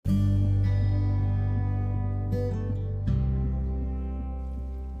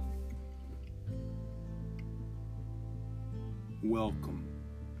welcome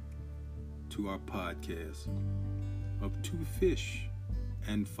to our podcast of 2 fish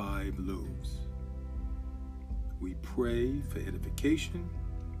and 5 loaves. We pray for edification,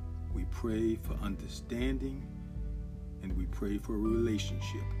 we pray for understanding, and we pray for a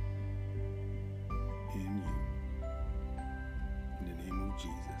relationship in you. In the name of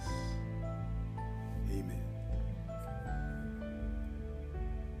Jesus, amen.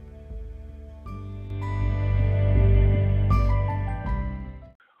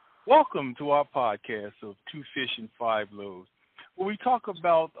 Welcome to our podcast of 2 Fish and 5 Loaves, where we talk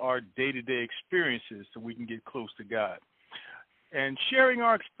about our day-to-day experiences so we can get close to God. And sharing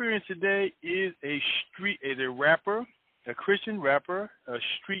our experience today is a rapper, a Christian rapper, a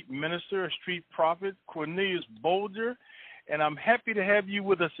street minister, a street prophet, Cornelius Bolger, and I'm happy to have you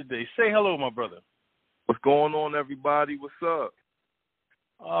with us today. Say hello, my brother. What's going on, everybody? What's up?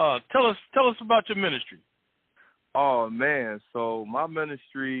 Tell us about your ministry. Oh man, so my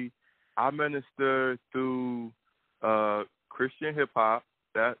ministry, I minister through Christian hip hop.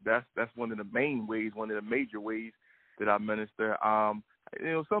 That's one of the main ways, one of the major ways that I minister. Some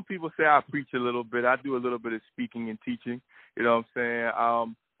people say I preach a little bit. I do a little bit of speaking and teaching. You know what I'm saying? I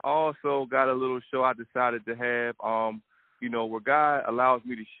also got a little show I decided to have. Where God allows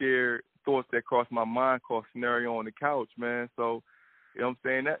me to share thoughts that cross my mind, called Scenario on the Couch, man. So, you know what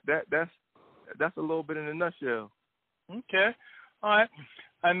I'm saying? That's a little bit in a nutshell. Okay. All right.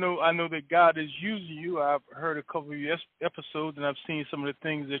 I know that God is using you. I've heard a couple of your episodes, and I've seen some of the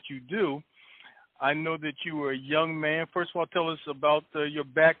things that you do. I know that you were a young man. First of all, tell us about your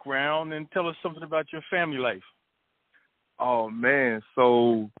background and tell us something about your family life. Oh, man.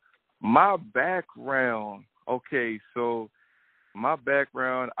 So my background, I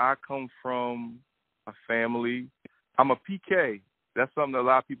come from a family. I'm a PK. That's something a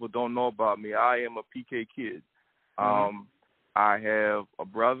lot of people don't know about me. I am a PK kid. I have a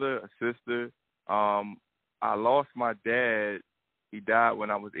brother, a sister. I lost my dad. He died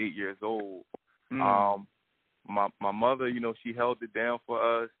when I was 8 years old. My mother, she held it down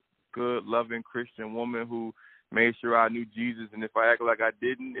for us. Good, loving Christian woman who made sure I knew Jesus. And if I act like I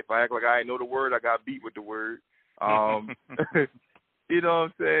didn't, if I act like I didn't know the word, I got beat with the word. You know what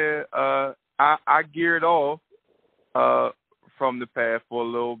I'm saying? I geared off from the path for a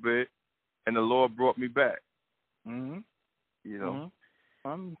little bit, and the Lord brought me back. Mm-hmm.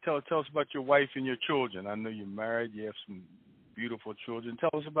 Mm-hmm. Tell us about your wife and your children. I know you're married. You have some beautiful children. Tell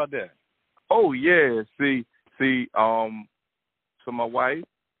us about that. Oh yeah. See. So my wife,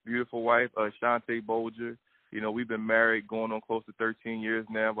 beautiful wife, Shante Bolger. We've been married going on close to 13 years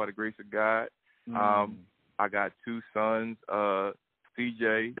now, by the grace of God. I got 2 sons.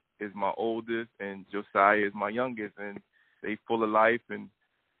 CJ is my oldest, and Josiah is my youngest, and they full of life, and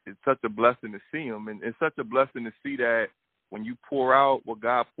it's such a blessing to see them, and it's such a blessing to see that when you pour out what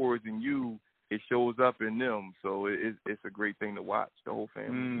God pours in you, it shows up in them. So it's a great thing to watch, the whole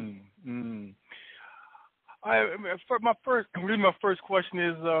family. My first question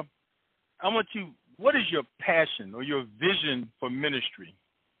is, what is your passion or your vision for ministry?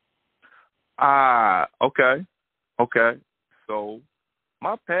 Okay. So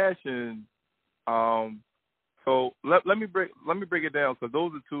my passion, so let me break it down, because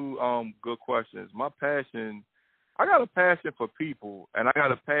those are 2 good questions. My passion, I got a passion for people, and I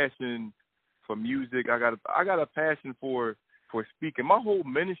got a passion for music. I got a passion for speaking. My whole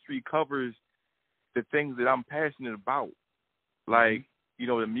ministry covers the things that I'm passionate about. Like,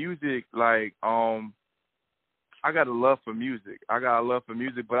 the music, like, I got a love for music.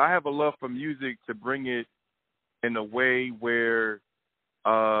 But I have a love for music to bring it in a way where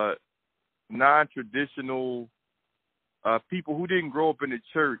non-traditional people who didn't grow up in the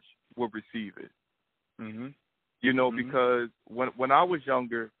church will receive it. Because when I was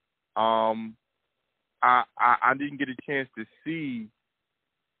younger, I didn't get a chance to see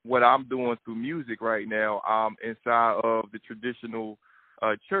what I'm doing through music right now inside of the traditional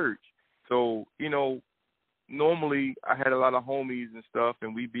church. So, normally I had a lot of homies and stuff,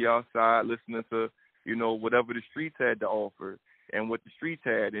 and we'd be outside listening to, whatever the streets had to offer and what the streets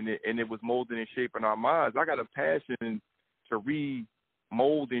had, and it was molding and shaping our minds. I got a passion to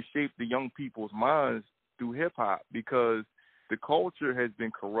re-mold and shape the young people's minds through hip-hop, because the culture has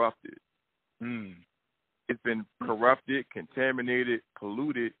been corrupted. It's been corrupted, contaminated,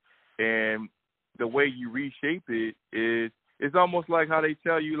 polluted, and the way you reshape it is, it's almost like how they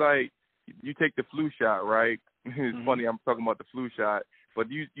tell you, like, you take the flu shot, right? It's funny I'm talking about the flu shot, but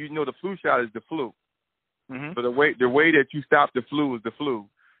the flu shot is the flu. So the way that you stop the flu is the flu.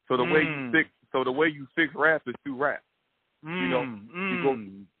 So the way you fix rap is through rap.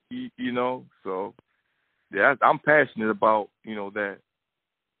 So I'm passionate about, you know, that.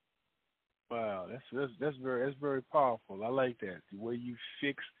 Wow, that's very powerful. I like that. The way you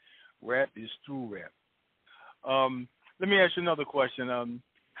fix rap is through rap. Let me ask you another question.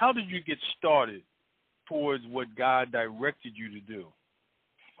 How did you get started towards what God directed you to do?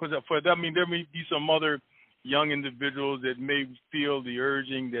 Because I mean, there may be some other young individuals that may feel the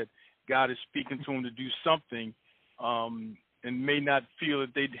urging that God is speaking to them to do something, and may not feel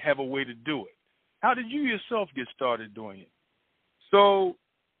that they have a way to do it. How did you yourself get started doing it? So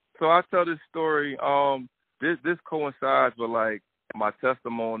I tell this story. This coincides with like my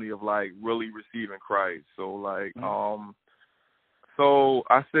testimony of like really receiving Christ. So like, so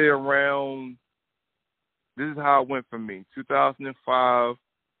I say around. This is how it went for me. 2005.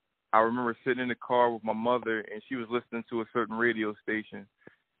 I remember sitting in the car with my mother, and she was listening to a certain radio station,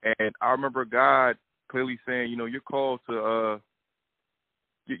 and I remember God clearly saying, you know, you're called to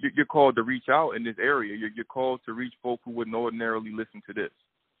you're called to reach out in this area. You're called to reach folk who wouldn't ordinarily listen to this.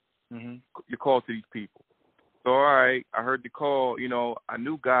 Mm-hmm. You're called to these people. So, all right, I heard the call. You know, I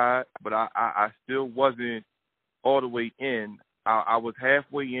knew God, but I still wasn't all the way in. I was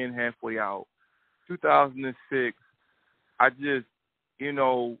halfway in, halfway out. 2006, I just, you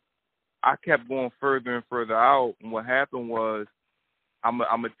know, I kept going further and further out. And what happened was, I'm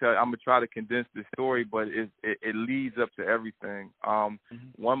gonna try to condense the story, but it leads up to everything.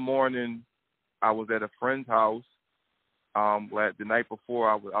 One morning, I was at a friend's house. The night before,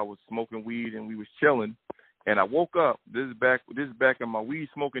 I was smoking weed and we was chilling, and I woke up. This is back in my weed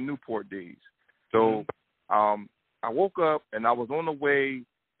smoking Newport days. So, I woke up and I was on the way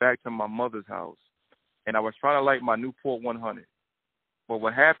back to my mother's house, and I was trying to light my Newport 100. But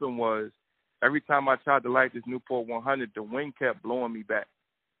what happened was, every time I tried to light this Newport 100, the wind kept blowing me back.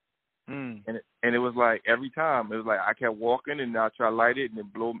 And it was like every time, it was like I kept walking and I tried to light it and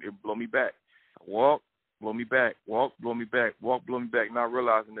it blow me back. I walk, blow me back, walk, blow me back, walk, blow me back, not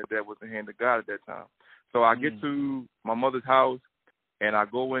realizing that was the hand of God at that time. So I get to my mother's house and I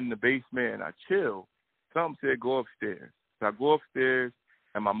go in the basement and I chill. Something said go upstairs. So I go upstairs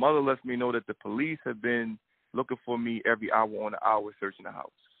and my mother lets me know that the police have been looking for me every hour on the hour searching the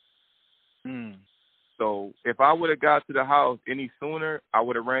house. So if I would have got to the house any sooner, I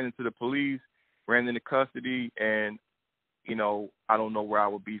would have ran into the police, ran into custody, and, you know, I don't know where I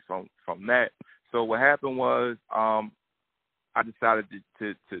would be from that. So what happened was I decided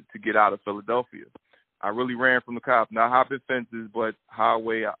to get out of Philadelphia. I really ran from the cops, not hopping fences, but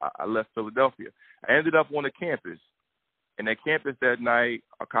highway. I left Philadelphia. I ended up on a campus. And that campus that night,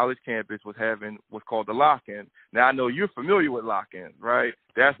 our college campus, was having what's called the lock-in. Now, I know you're familiar with lock-ins, right?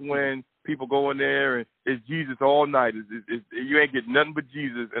 That's when people go in there and it's Jesus all night. You ain't getting nothing but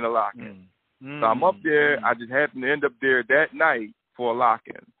Jesus in a lock-in. So I'm up there. I just happened to end up there that night for a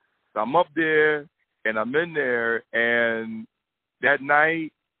lock-in. So I'm up there, and I'm in there, and that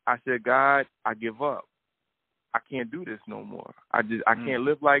night I said, God, I give up. I can't do this no more. I can't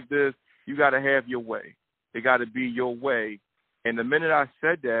live like this. You got to have your way. It got to be your way. And the minute I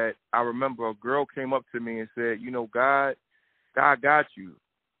said that, I remember a girl came up to me and said, you know, God got you.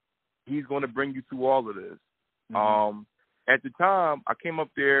 He's going to bring you through all of this. At the time, I came up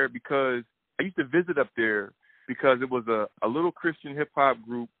there because I used to visit up there because it was a little Christian hip-hop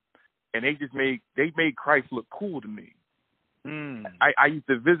group, and they made Christ look cool to me. I used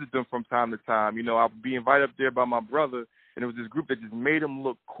to visit them from time to time. You know, I would be invited up there by my brother, and it was this group that just made them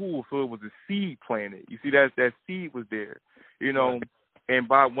look cool. So it was a seed planted. You see, that seed was there, you know. And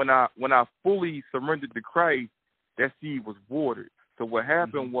when I fully surrendered to Christ, that seed was watered. So what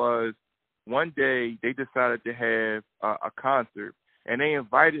happened was, one day they decided to have a concert, and they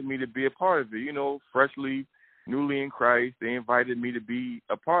invited me to be a part of it. You know, newly in Christ, they invited me to be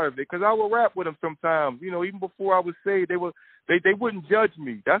a part of it because I would rap with them sometimes. You know, even before I was saved, they wouldn't judge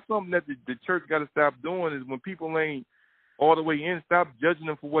me. That's something that the church got to stop doing, is when people ain't all the way in, stop judging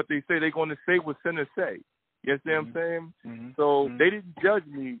them for what they say. They're going to say what sinners say. You understand what I'm saying? So they didn't judge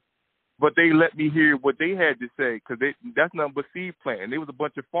me, but they let me hear what they had to say, because that's nothing but seed planting. They was a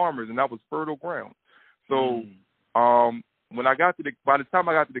bunch of farmers, and I was fertile ground. So when by the time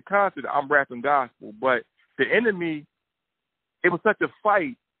I got to the concert, I'm rapping gospel. But the enemy, it was such a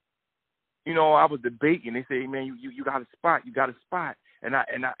fight. You know, I was debating. They say, hey, man, you got a spot, and I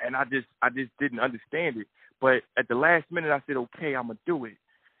just didn't understand it. But at the last minute, I said, okay, I'm gonna do it.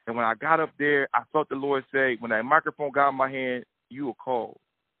 And when I got up there, I felt the Lord say, when that microphone got in my hand, you were called.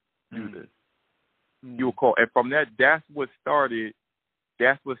 Do this. You were called. And from that's what started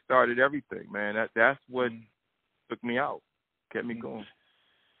everything, man. That's what took me out, kept me going.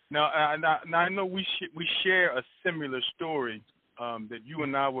 Now I know we share a similar story, that you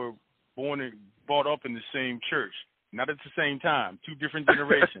and I were brought up in the same church, not at the same time, two different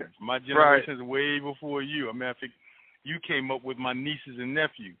generations. My generation is way before you. I mean, I think you came up with my nieces and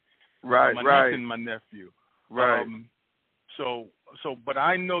nephew, my niece and my nephew. Right. But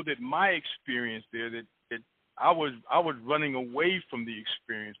I know that my experience there, that I was running away from the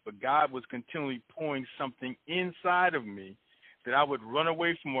experience, but God was continually pouring something inside of me that I would run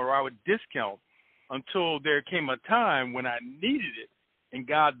away from or I would discount until there came a time when I needed it, and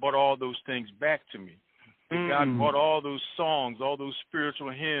God brought all those things back to me. God brought all those songs, all those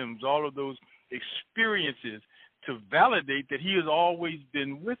spiritual hymns, all of those experiences to validate that he has always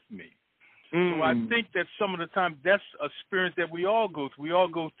been with me. So I think that some of the time that's an experience that we all go through. We all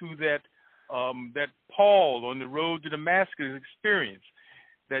go through that Paul on the road to Damascus experience,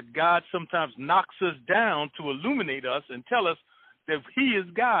 that God sometimes knocks us down to illuminate us and tell us that he is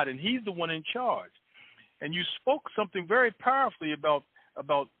God and he's the one in charge. And you spoke something very powerfully about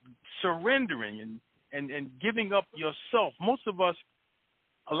surrendering and giving up yourself. Most of us,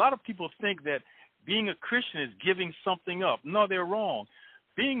 a lot of people think that being a Christian is giving something up. No, they're wrong.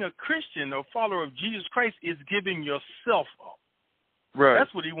 Being a Christian or follower of Jesus Christ is giving yourself up. Right.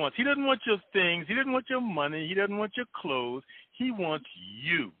 That's what he wants. He doesn't want your things. He doesn't want your money. He doesn't want your clothes. He wants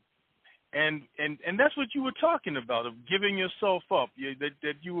you. And that's what you were talking about, of giving yourself up.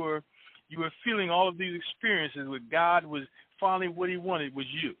 That you were feeling all of these experiences where God was finally what he wanted was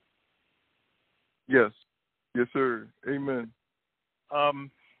you. Yes. Yes, sir. Amen.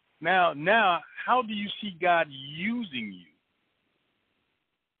 Now, how do you see God using you?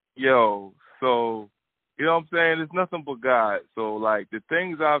 Yo, so, you know what I'm saying? It's nothing but God. So, like, the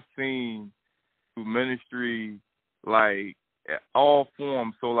things I've seen through ministry, like, all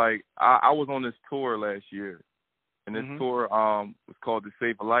forms. So, like, I was on this tour last year, and this tour was called the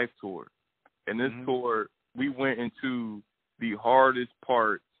Save a Life Tour. And this tour, we went into the hardest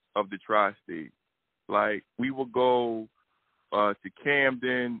parts of the tri-state. Like, we would go to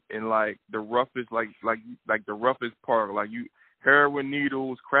Camden and, like, the roughest, like the roughest part, like heroin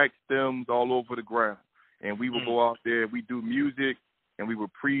needles, crack stems all over the ground. And we would go out there, we do music, and we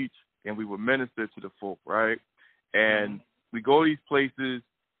would preach, and we would minister to the folk, right? And we go to these places,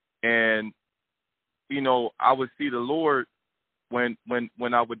 and, you know, I would see the Lord, when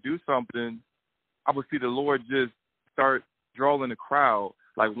I would do something, I would see the Lord just start drawing the crowd.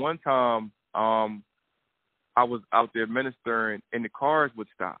 Like one time, I was out there ministering, and the cars would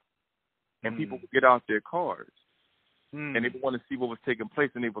stop, and people would get out their cars. And they would want to see what was taking place,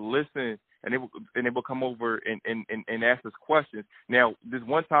 and they would listen, and they would come over and ask us questions. Now, this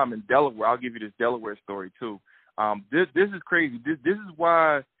one time in Delaware, I'll give you this Delaware story too. This is crazy. This is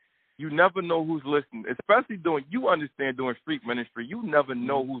why you never know who's listening, especially doing street ministry. You never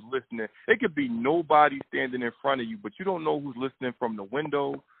know who's listening. It could be nobody standing in front of you, but you don't know who's listening from the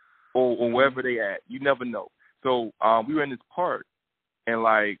window or wherever they at. You never know. So we were in this park, and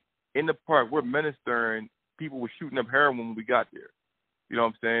like in the park, we're ministering. People were shooting up heroin when we got there. You know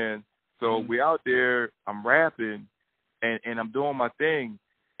what I'm saying? So we out there, I'm rapping, and I'm doing my thing,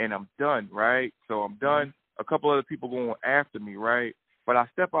 and I'm done, right? So I'm done. A couple other people going after me, right? But I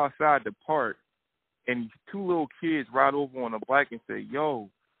step outside the park, and these two little kids ride over on a bike and say, yo,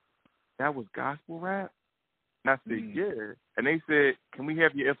 that was gospel rap? And I said, yeah. And they said, can we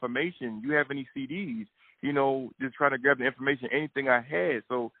have your information? You have any CDs? You know, just trying to grab the information, anything I had.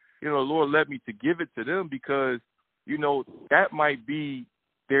 So, you know, the Lord led me to give it to them because, you know, that might be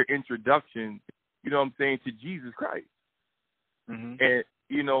their introduction, you know what I'm saying, to Jesus Christ. And,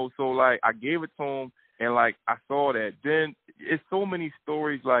 you know, so, like, I gave it to them, and, like, I saw that. Then it's so many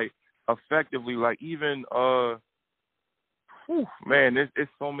stories, like, effectively, like, even, man,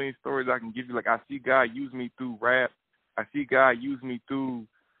 it's so many stories I can give you. Like, I see God use me through rap. I see God use me through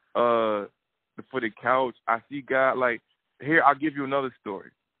For the Couch. I see God, like, here, I'll give you another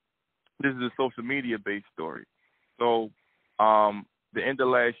story. This is a social media-based story. So the end of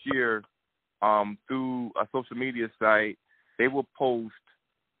last year, through a social media site, they will post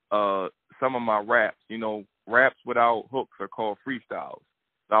some of my raps. You know, raps without hooks are called freestyles.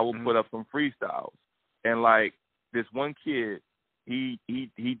 So I will put up some freestyles. And, like, this one kid, he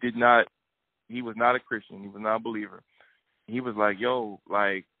was not a Christian. He was not a believer. He was like, yo,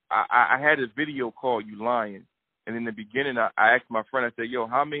 like, I had this video called You Lying. And in the beginning, I asked my friend, I said, yo,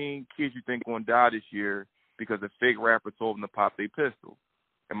 how many kids you think going to die this year because a fake rapper told them to pop their pistol?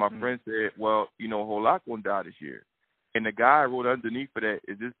 And my friend said, well, you know, a whole lot going to die this year. And the guy wrote underneath for that,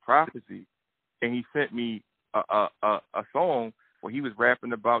 is this prophecy? And he sent me a song where he was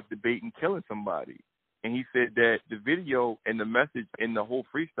rapping about debating killing somebody. And he said that the video and the message in the whole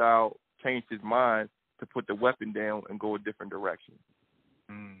freestyle changed his mind to put the weapon down and go a different direction.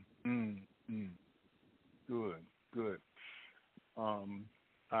 Mm, mm. Good, good. Um,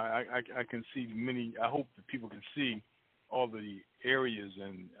 I can see many. I hope that people can see all the areas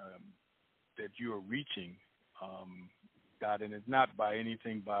and that you are reaching, um, God, and it's not by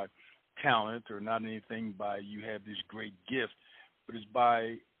anything by talent or not anything by you have this great gift, but it's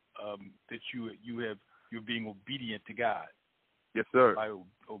by that you're being obedient to God. Yes, sir. By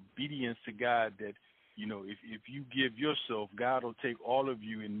obedience to God, that if you give yourself, God will take all of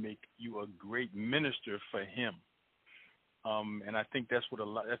you and make you a great minister for Him. And I think that's what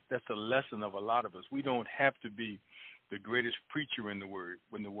that's a lesson of a lot of us. We don't have to be the greatest preacher in the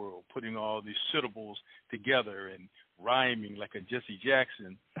world, putting all these syllables together and rhyming like a Jesse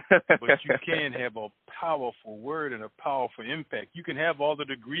Jackson. But you can have a powerful word and a powerful impact. You can have all the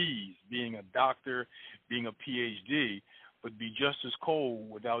degrees, being a doctor, being a PhD, but be just as cold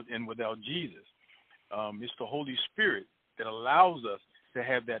without Jesus. It's the Holy Spirit that allows us to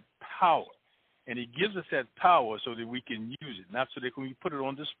have that power. And He gives us that power so that we can use it, not so that we put it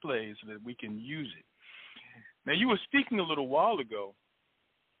on display, so that we can use it. Now, you were speaking a little while ago,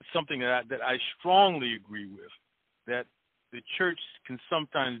 something that I strongly agree with, that the church can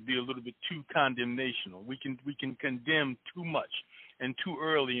sometimes be a little bit too condemnational. We can condemn too much and too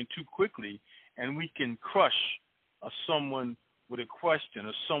early and too quickly, and we can crush someone with a question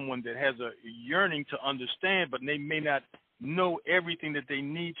or someone that has a yearning to understand, but they may not know everything that they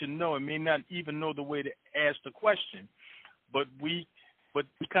need to know and may not even know the way to ask the question. But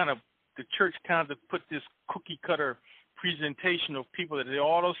the church kind of put this cookie cutter presentation of people that they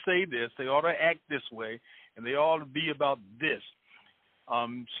ought to say this, they ought to act this way, and they ought to be about this.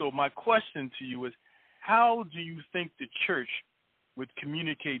 So my question to you is, how do you think the church would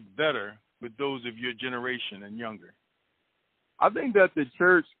communicate better with those of your generation and younger? I think that the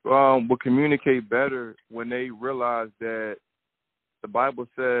church will communicate better when they realize that the Bible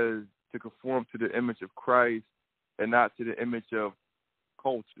says to conform to the image of Christ and not to the image of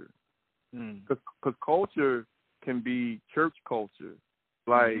culture. Because culture can be church culture.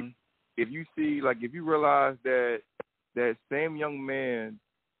 Like, if you realize that same young man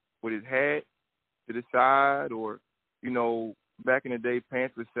with his hat to the side, or, back in the day,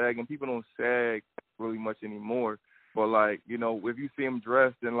 pants were sagging. People don't sag really much anymore. But, if you see him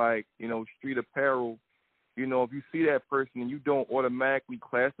dressed in, street apparel, if you see that person and you don't automatically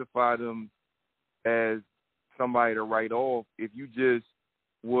classify them as somebody to write off, if you just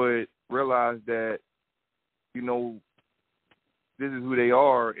would realize that, this is who they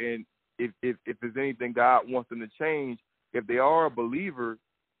are, and if there's anything God wants them to change, if they are a believer,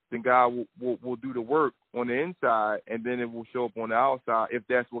 then God will do the work on the inside, and then it will show up on the outside if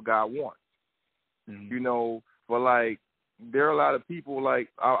that's what God wants. But, there are a lot of people,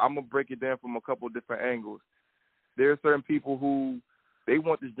 I'm going to break it down from a couple of different angles. There are certain people who, they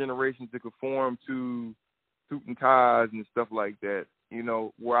want this generation to conform to suit and ties and stuff like that.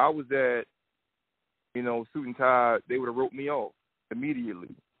 Where I was at, suit and tie, they would have wrote me off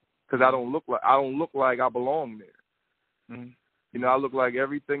immediately because I don't look like I belong there. I look like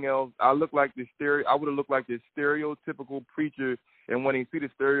everything else. I look like I would have looked like this stereotypical preacher. And when they see the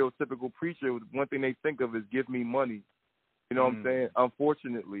stereotypical preacher, one thing they think of is give me money. You know what I'm saying?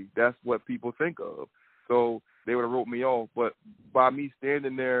 Unfortunately, that's what people think of. So they would have wrote me off. But by me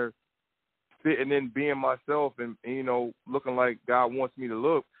standing there, sitting and being myself and looking like God wants me to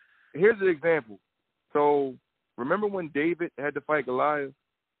look, here's an example. So remember when David had to fight Goliath?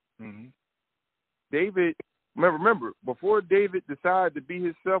 David, remember, before David decided to be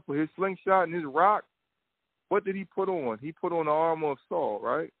himself with his slingshot and his rock, what did he put on? He put on the armor of Saul,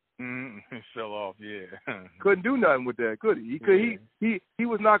 right? It fell off, yeah. Couldn't do nothing with that, could he? He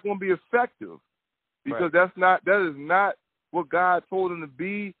was not going to be effective because that is not what God told him to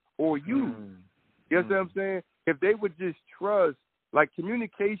be or use. You know what I'm saying? If they would just trust,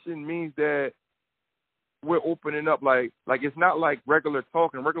 communication means that we're opening up, like it's not like regular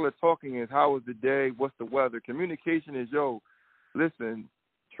talking. Regular talking is how was the day, what's the weather. Communication is, listen,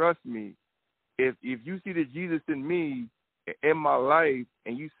 trust me. If you see the Jesus in me, in my life,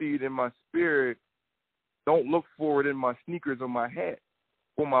 and you see it in my spirit, don't look for it in my sneakers or my hat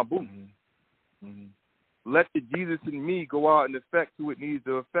or my boots. Let the Jesus in me go out and affect who it needs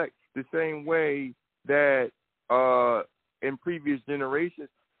to affect. The same way that in previous generations,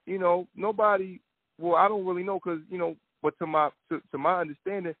 nobody. Well, I don't really know because but to my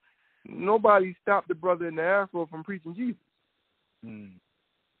understanding, nobody stopped the brother in the afro from preaching Jesus.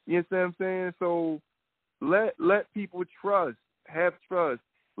 You know what I'm saying? So let people trust, have trust.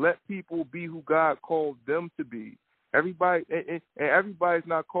 Let people be who God called them to be. Everybody and everybody's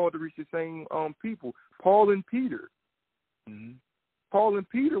not called to reach the same people. Paul and Peter. Paul and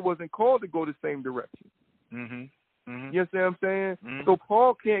Peter wasn't called to go the same direction. Mm-hmm. Mm-hmm. You understand what I'm saying? Mm-hmm. So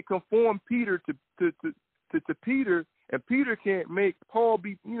Paul can't conform Peter to Peter, and Peter can't make Paul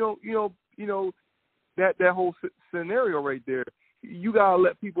be, that whole scenario right there. You gotta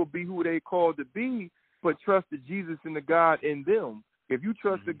let people be who they called to be, but trust the Jesus and the God in them. If you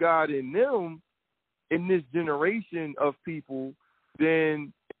trust the God in them, in this generation of people,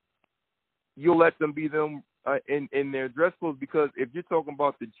 then you'll let them be them in their dress clothes. Because if you're talking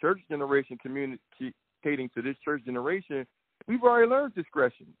about the church generation communicating to this church generation, we've already learned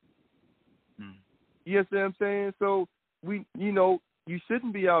discretion. You understand what I'm saying? So you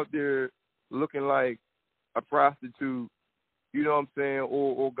shouldn't be out there looking like a prostitute, you know what I'm saying,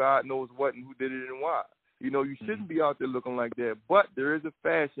 or God knows what and who did it and why. You shouldn't be out there looking like that. But there is a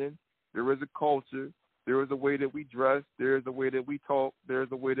fashion, there is a culture, there is a way that we dress, there is a way that we talk, there is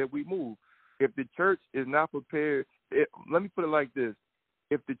a way that we move. If the church is not prepared, let me put it like this.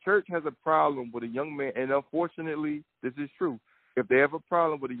 If the church has a problem with a young man, and unfortunately this is true, if they have a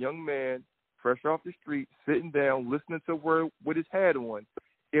problem with a young man fresh off the street, sitting down, listening to a word with his hat on,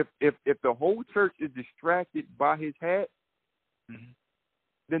 if the whole church is distracted by his hat,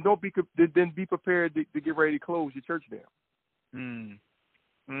 then be prepared to get ready to close your church down.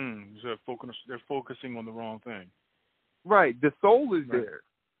 So they're focusing on the wrong thing. Right. The soul is there.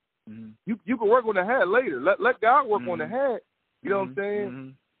 You can work on the hat later. Let God work on the hat. You know what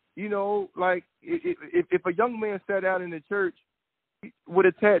I'm saying? Like if a young man sat out in the church with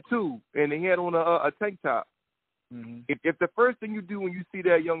a tattoo and he had on a tank top, if the first thing you do when you see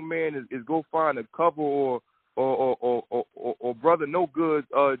that young man is go find a cover or brother no good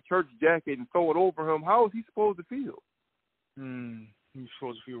church jacket and throw it over him, how is he supposed to feel? He's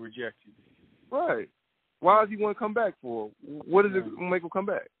supposed to feel rejected. Right. Why does he want to come back for? What does it make him come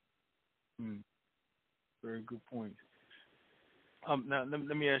back? Very good point. Now,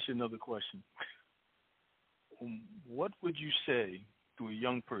 let me ask you another question. What would you say to a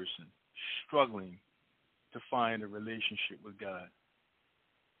young person struggling to find a relationship with God?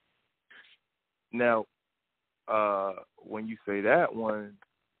 Now, when you say that one,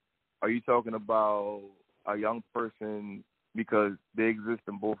 are you talking about a young person because they exist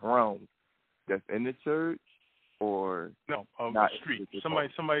in both realms, that's in the church, or no, not street? Somebody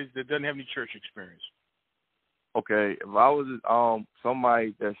that doesn't have any church experience. Okay, if I was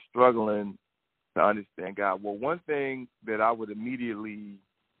somebody that's struggling to understand God, well, one thing that I would immediately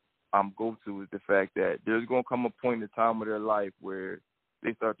go to is the fact that there's going to come a point in time of their life where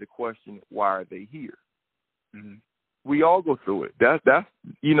they start to question, why are they here? We all go through it. That's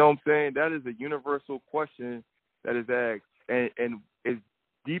you know what I'm saying? That is a universal question that is asked, and it's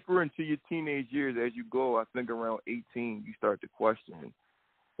deeper into your teenage years as you go. I think around 18, you start to question,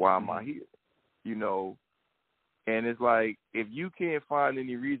 why am I here? And it's like, if you can't find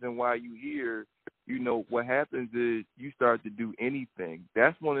any reason why you're here, what happens is you start to do anything.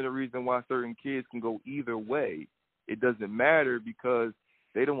 That's one of the reasons why certain kids can go either way. It doesn't matter because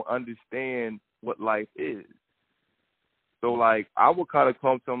they don't understand what life is. So, like, I would kind of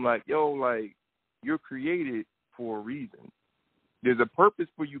come to them like, you're created for a reason. There's a purpose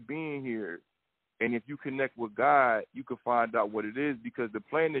for you being here. And if you connect with God, you can find out what it is, because the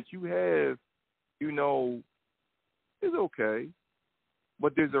plan that you have, is okay.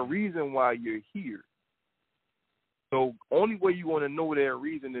 But there's a reason why you're here. So only way you want to know that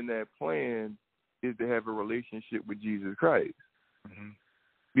reason and that plan is to have a relationship with Jesus Christ.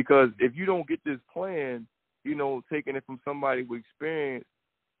 Because if you don't get this plan, taking it from somebody with experience,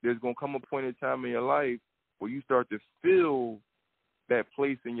 there's going to come a point in time in your life where you start to fill that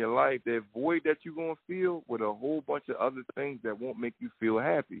place in your life, that void that you're going to feel, with a whole bunch of other things that won't make you feel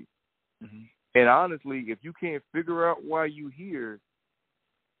happy. And honestly, if you can't figure out why you're here,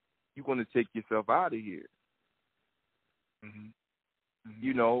 you're going to take yourself out of here.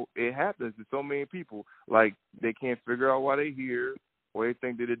 It happens to so many people. Like, they can't figure out why they're here, or they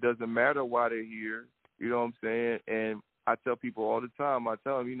think that it doesn't matter why they're here. You know what I'm saying? And I tell people all the time,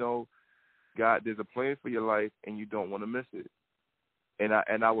 God, there's a plan for your life, and you don't want to miss it. And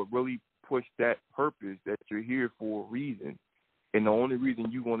I would really push that purpose, that you're here for a reason. And the only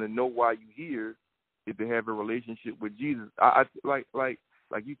reason you want to know why you're here is to have a relationship with Jesus.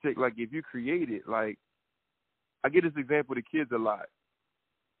 Like you take, like, if you're created, like, I give this example to kids a lot.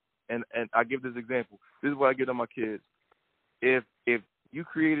 And I give this example. This is what I give to my kids. If you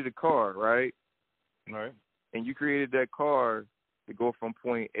created a car, right? Right. And you created that car to go from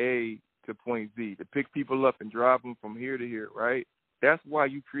point A to point Z, to pick people up and drive them from here to here, right? That's why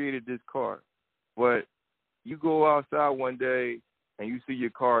you created this car. But you go outside one day and you see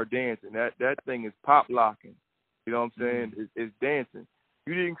your car dancing. That thing is pop locking. You know what I'm saying? It's dancing.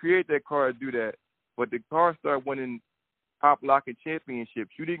 You didn't create that car to do that, but the car started winning pop locking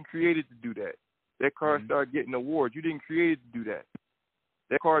championships. You didn't create it to do that. That car started getting awards. You didn't create it to do that.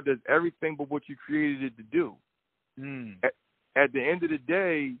 That car does everything but what you created it to do. At the end of the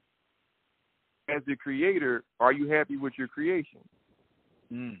day, as the creator, are you happy with your creation?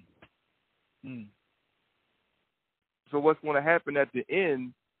 So what's going to happen at the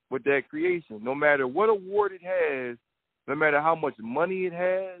end with that creation? No matter what award it has, no matter how much money it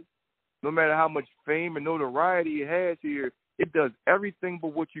has, no matter how much fame and notoriety it has here, it does everything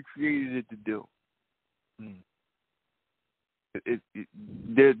but what you created it to do.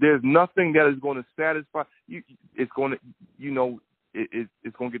 There's nothing that is going to satisfy you. It's going to,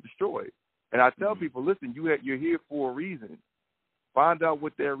 it's going to get destroyed. And I tell people, listen, you're here for a reason. Find out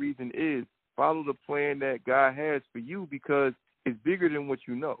what that reason is. Follow the plan that God has for you, because it's bigger than what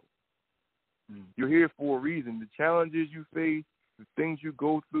you know. You're here for a reason. The challenges you face, the things you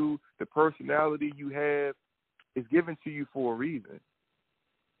go through, the personality you have, is given to you for a reason.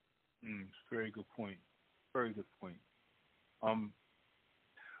 Very good point. Very good point.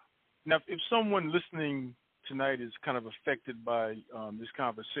 Now, if someone listening tonight is kind of affected by this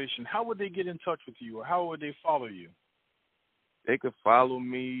conversation, how would they get in touch with you, or how would they follow you? They could follow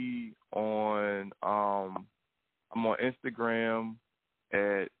me on, I'm on Instagram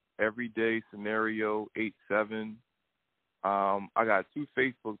at Everyday Scenario 87. I got 2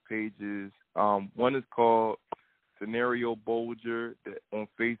 Facebook pages. One is called Scenario Bolger on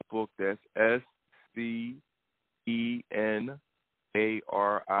Facebook. That's SCENARIOBOLGER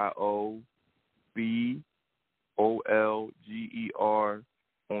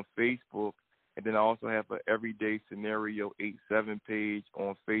on Facebook. And then I also have an Everyday Scenario 87 page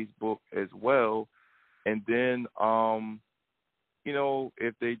on Facebook as well. And then,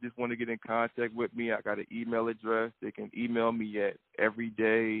 if they just want to get in contact with me, I got an email address. They can email me at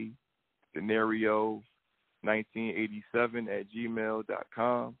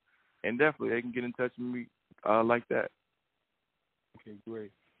everydayscenario1987@gmail.com. And definitely they can get in touch with me like that. Okay,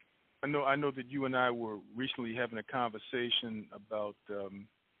 great. I know that you and I were recently having a conversation about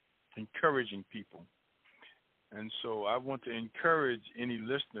encouraging people. And so I want to encourage any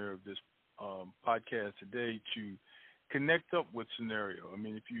listener of this podcast today to connect up with Scenario. I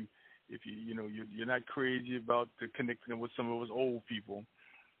mean, if you're not crazy about connecting with some of us old people,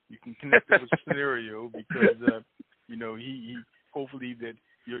 you can connect up with Scenario, because he hopefully that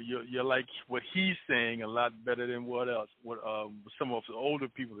you're like what he's saying a lot better than what some of the older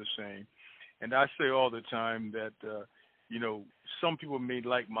people are saying. And I say all the time that some people may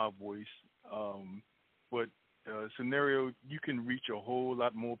like my voice, but Scenario, you can reach a whole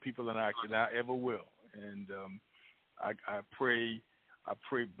lot more people than I ever will. And I pray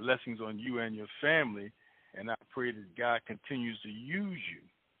blessings on you and your family, and I pray that God continues to use you.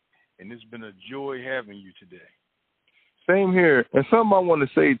 And it's been a joy having you today. Same here. And something I want to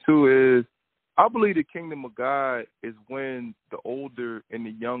say, too, is I believe the kingdom of God is when the older and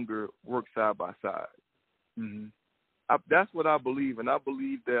the younger work side by side. That's what I believe. And I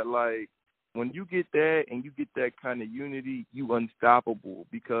believe that, like, when you get that and you get that kind of unity, you unstoppable,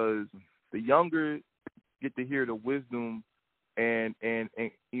 because the younger get to hear the wisdom and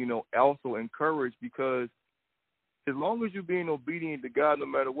also encourage, because as long as you're being obedient to God, no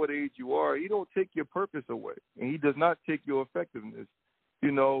matter what age you are, He don't take your purpose away, and He does not take your effectiveness.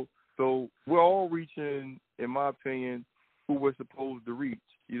 So we're all reaching, in my opinion, who we're supposed to reach.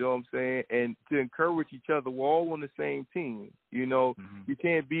 You know what I'm saying? And to encourage each other, we're all on the same team. You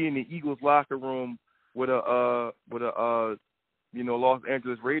can't be in the Eagles locker room with a Los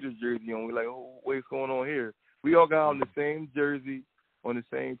Angeles Raiders jersey on. We're like, oh, what's going on here? We all got on the same jersey, on the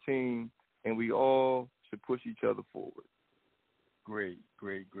same team, and we all should push each other forward. Great.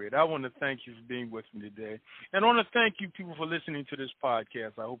 I want to thank you for being with me today. And I want to thank you people for listening to this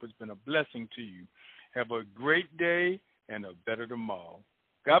podcast. I hope it's been a blessing to you. Have a great day and a better tomorrow.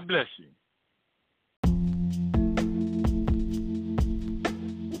 God bless you.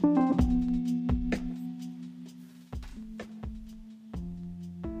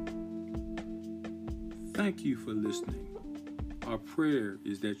 Thank you for listening. Our prayer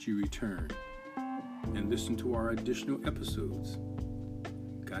is that you return and listen to our additional episodes.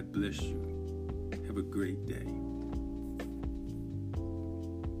 God bless you. Have a great day.